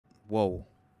Whoa.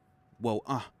 Whoa.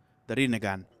 The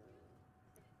Rinnegan.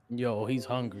 Yo, he's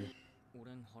hungry.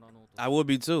 I would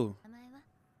be too.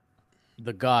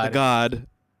 The god. The god.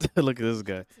 Look at this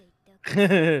guy.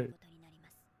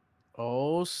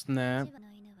 Oh, snap.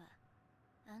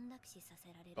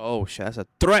 Oh, shit. That's a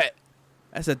threat.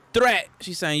 That's a threat.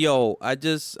 She's saying, yo,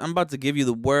 I'm about to give you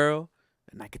the world,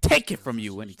 and I can take it from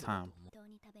you anytime.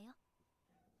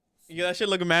 Yeah, that shit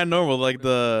look mad normal. Like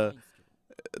the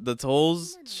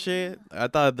tolls shit. I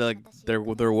thought like their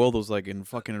world was like in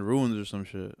fucking ruins or some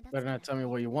shit. Better not tell me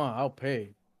what you want. I'll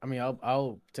pay. I mean,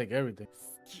 I'll take everything.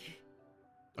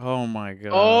 Oh my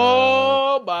god.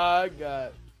 Oh my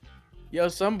god. Yo,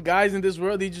 some guys in this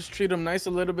world, they just treat them nice a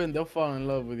little bit and they'll fall in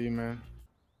love with you, man.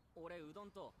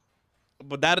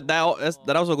 But that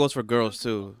also goes for girls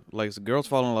too. Like girls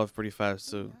fall in love pretty fast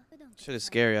too. Shit is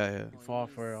scary out here. Fall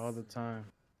for it all the time.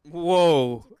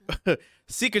 Whoa.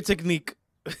 Secret technique.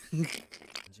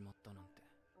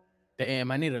 Damn,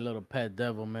 I need a little pet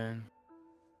devil, man.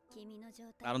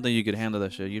 I don't think you could handle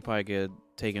that shit. You'd probably get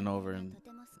taken over and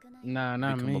Nah,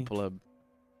 not become me. a pleb.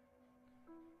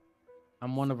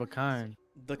 I'm one of a kind.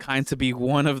 The kind to be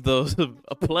one of those,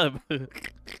 a pleb.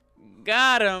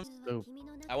 Got him. Stupid.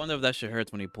 I wonder if that shit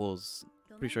hurts when he pulls.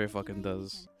 Pretty sure it fucking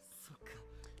does.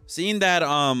 Seeing that,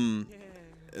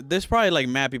 there's probably like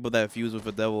mad people that fuse with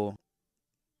the devil.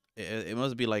 It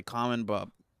must be like common, but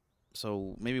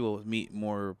so maybe we'll meet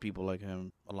more people like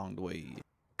him along the way.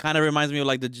 Kind of reminds me of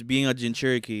like being a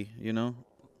Jinchuriki, you know,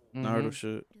 Naruto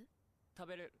shit.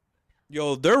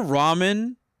 Yo, their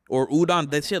ramen or udon,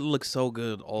 that shit looks so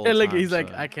good all the Look, time. he's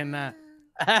like, I cannot.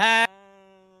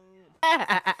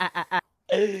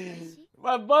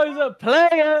 My boy's a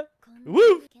player.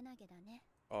 Woo!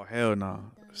 Oh hell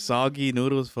no, soggy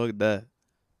noodles, fuck that.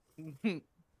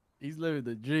 He's living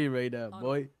the dream right now,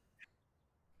 boy.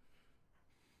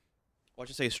 Watch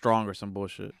you say strong or some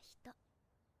bullshit.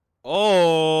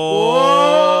 Oh,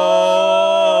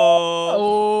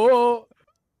 oh,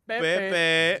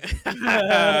 Pepe.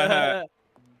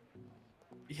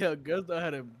 Yo, girls know how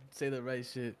to say the right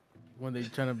shit when they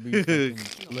trying to be fucking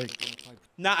slick.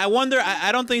 Now I wonder.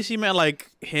 I don't think she meant like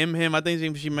him. I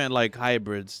think she meant like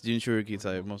hybrids, Jinchuriki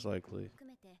type, most likely.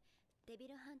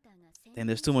 And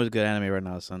there's too much good anime right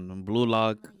now, son. Blue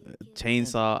Lock,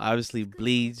 Chainsaw, obviously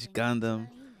Bleach, Gundam.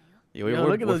 Yo,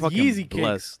 we're fucking Yeezy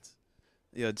blessed. Kicks.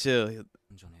 Yo, chill.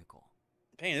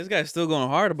 Dang, this guy's still going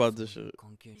hard about this shit.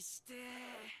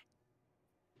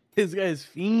 This guy's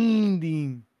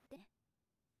fiending.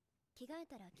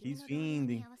 He's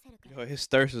fiending. Yo, his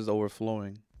thirst is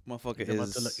overflowing.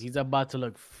 Motherfucker he's about to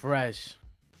look fresh.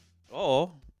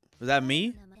 Oh, is that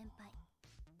me?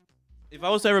 If I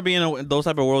was to ever be in those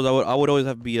type of worlds, I would always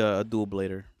have to be a dual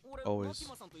blader. Always.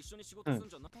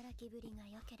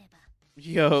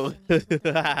 Yo,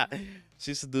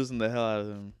 she's seducing the hell out of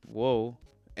him. Whoa.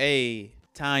 Hey,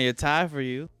 tying your tie for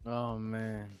you. Oh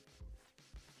man.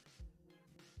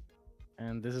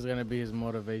 And this is gonna be his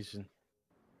motivation.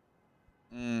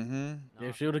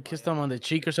 If she would have kissed him on the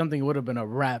cheek or something, it would have been a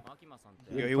wrap.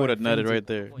 Yo, he would have nutted right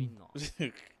there.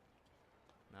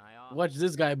 Watch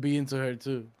this guy be into her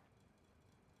too.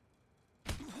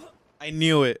 I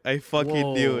knew it. I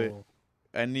fucking knew it.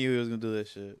 I knew he was gonna do this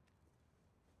shit.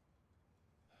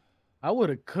 I would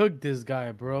have cooked this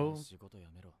guy, bro.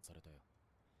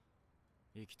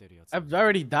 I've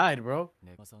already died, bro.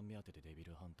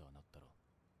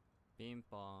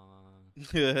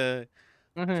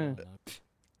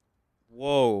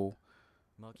 Whoa.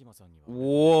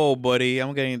 Whoa, buddy.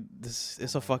 I'm getting this.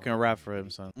 It's a fucking wrap for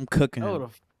him, son. I'm cooking I would him.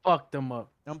 have fucked him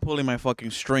up. I'm pulling my fucking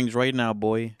strings right now,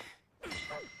 boy.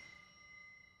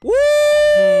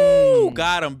 Woo!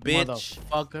 Got him, bitch.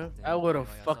 Motherfucker. I would have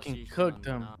fucking cooked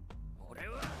him.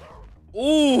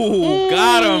 Ooh,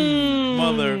 got him,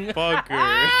 motherfucker.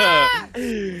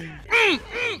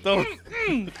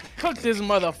 Cook this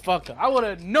motherfucker. I would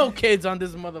have no kids on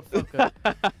this motherfucker.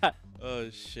 Oh,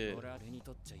 shit.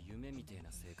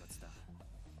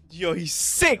 Yo, he's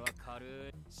sick.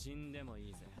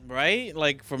 Right?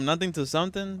 Like, from nothing to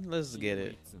something? Let's get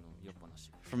it.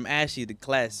 From ashy to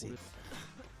classy.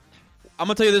 I'm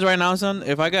gonna tell you this right now, son.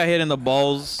 If I got hit in the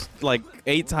balls like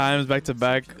 8 times back to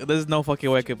back, there's no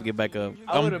fucking way I could get back up.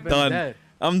 I'm done. Dead.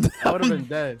 I would have been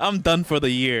dead. I'm done for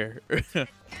the year.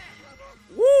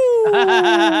 Woo!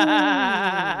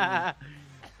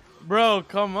 Bro,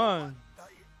 come on.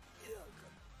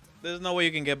 There's no way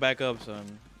you can get back up,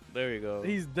 son. There you go.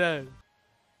 He's dead.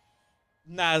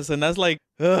 Nah, son. That's like,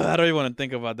 I don't even want to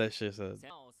think about that shit, son.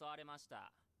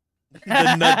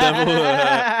 The nut devil.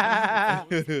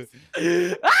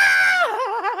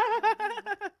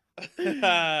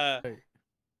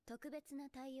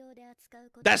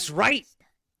 That's right.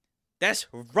 That's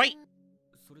right.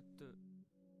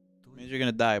 Means you're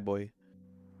gonna die, boy.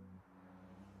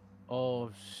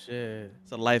 Oh shit.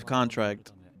 It's a life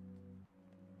contract.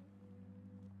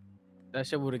 That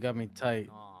shit would have got me tight.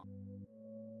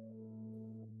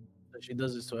 So she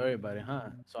does this to everybody, huh?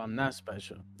 So I'm not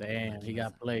special. Damn, he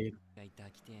got played.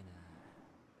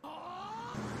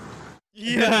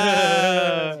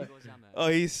 Yeah. Oh,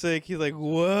 he's sick. He's like,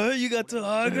 what? You got to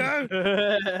hug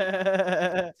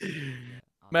her?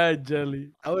 Mad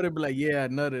jelly. I would have been like, yeah, I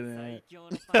nutted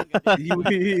that.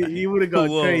 He would have gone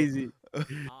Whoa. crazy.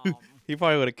 He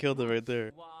probably would have killed it right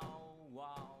there.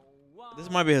 This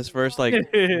might be his first like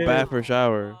bath or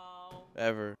shower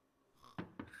ever.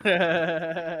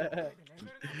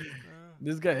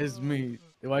 This guy is me.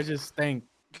 Why just stank?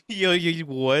 Yo,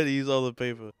 what? He used all the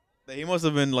paper. He must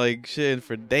have been like shitting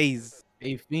for days.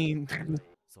 A fiend.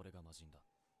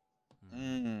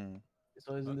 Mm.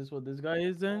 So isn't this what this guy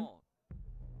is then?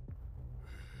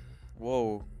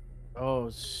 Whoa.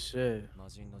 Oh shit.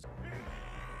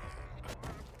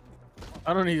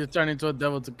 I don't need to turn into a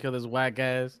devil to kill this whack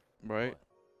ass. Right?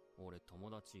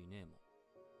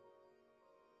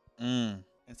 And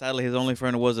sadly, his only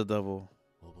friend was a devil.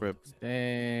 Rip.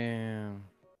 Damn.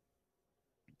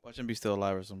 Watch him be still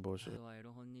alive or some bullshit. What?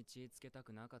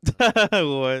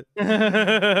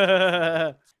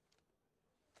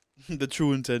 The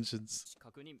true intentions.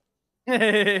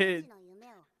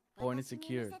 Born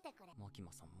insecure.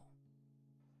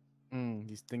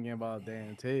 He's thinking about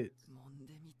damn tits.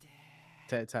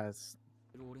 Tats.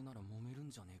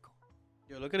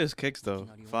 Yo, look at his kicks though.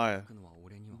 Fire.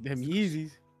 Them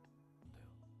Yeezys.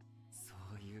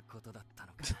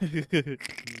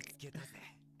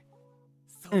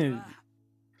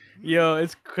 Yo,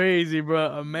 it's crazy,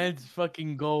 bro. A man's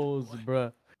fucking goals,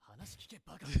 bro.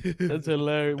 That's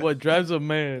hilarious. What drives a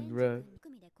man, bro?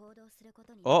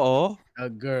 Uh-oh. A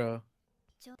girl.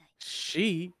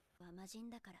 She.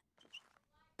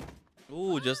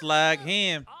 Ooh, just like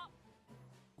him.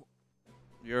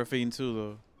 You're a fiend too,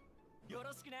 though.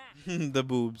 The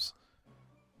boobs.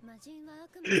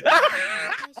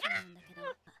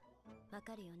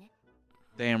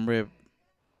 Damn, Rip.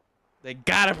 They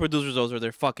gotta produce results or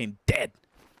they're fucking dead.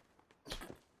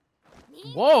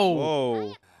 Whoa.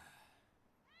 Whoa.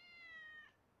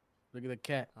 Look at the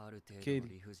cat.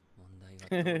 Kitty.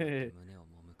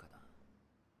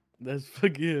 That's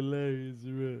fucking hilarious,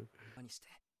 bro.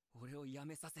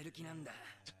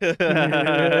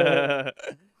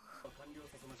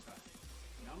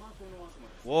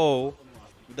 Whoa.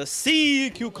 The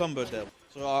sea cucumber devil.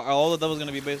 So are all the devils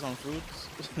gonna be based on fruits?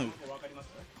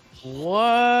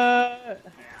 What?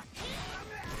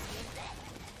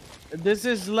 This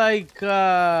is like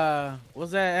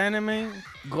what's that anime?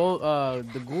 The Ghoul?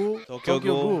 Tokyo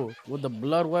Ghoul. With the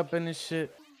blood weapon and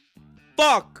shit.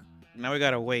 Fuck! Now we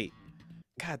gotta wait.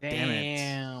 God damn it.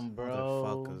 Damn,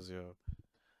 bro. Motherfuckers, yo.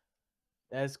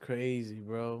 That's crazy,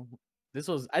 bro.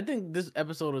 I think this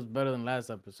episode was better than last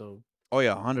episode. Oh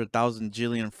yeah, 100,000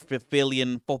 jillion,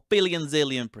 billion, 4 billion,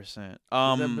 zillion %. This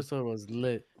episode was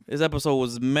lit. This episode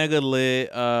was mega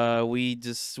lit. We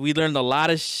learned a lot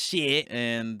of shit,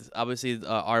 and obviously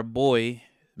our boy,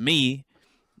 me,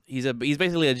 he's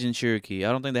basically a Jinchuriki.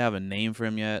 I don't think they have a name for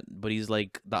him yet, but he's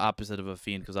like the opposite of a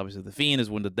fiend, because obviously the fiend is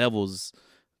when the devil's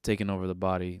taking over the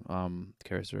body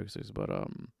characteristics. But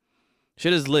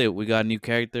shit is lit. We got a new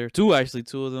character, two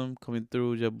of them coming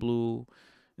through. JetBlue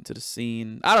into the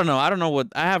scene. I don't know what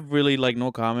I have, really like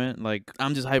no comment. Like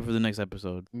I'm just hyped for the next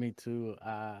episode. Me too.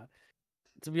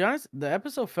 To be honest, the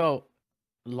episode felt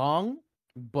long,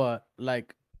 but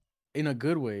like in a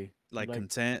good way. Like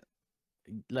content.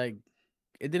 Like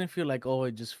it didn't feel like, oh,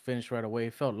 it just finished right away.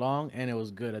 It felt long and it was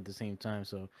good at the same time.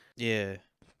 So yeah.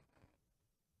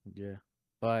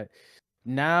 But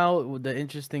now the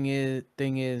interesting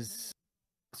thing is,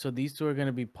 so these two are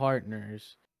gonna be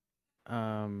partners.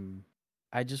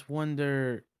 I just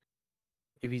wonder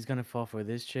if he's gonna fall for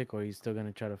this chick, or he's still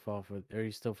gonna try to or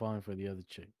he's still falling for the other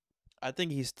chick. I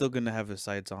think he's still gonna have his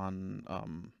sights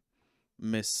on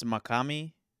Miss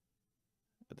Makami.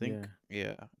 I think.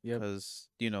 Yeah. Because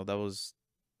that was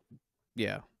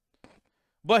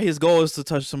But his goal is to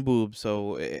touch some boobs.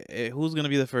 So who's gonna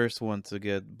be the first one to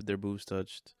get their boobs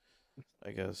touched?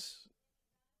 I guess.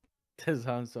 That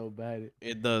sounds so bad.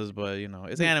 It does, but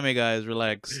it's anime, guys.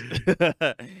 Relax.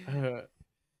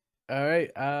 All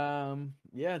right.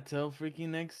 Till freaking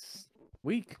next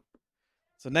week.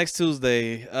 So next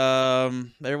Tuesday,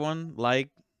 everyone like,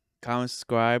 comment,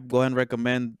 subscribe. Go ahead and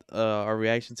recommend our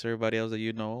reaction to everybody else that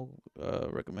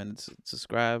recommend,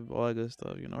 subscribe, all that good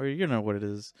stuff. Or you know what it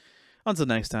is. Until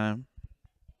next time.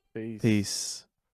 Peace. Peace.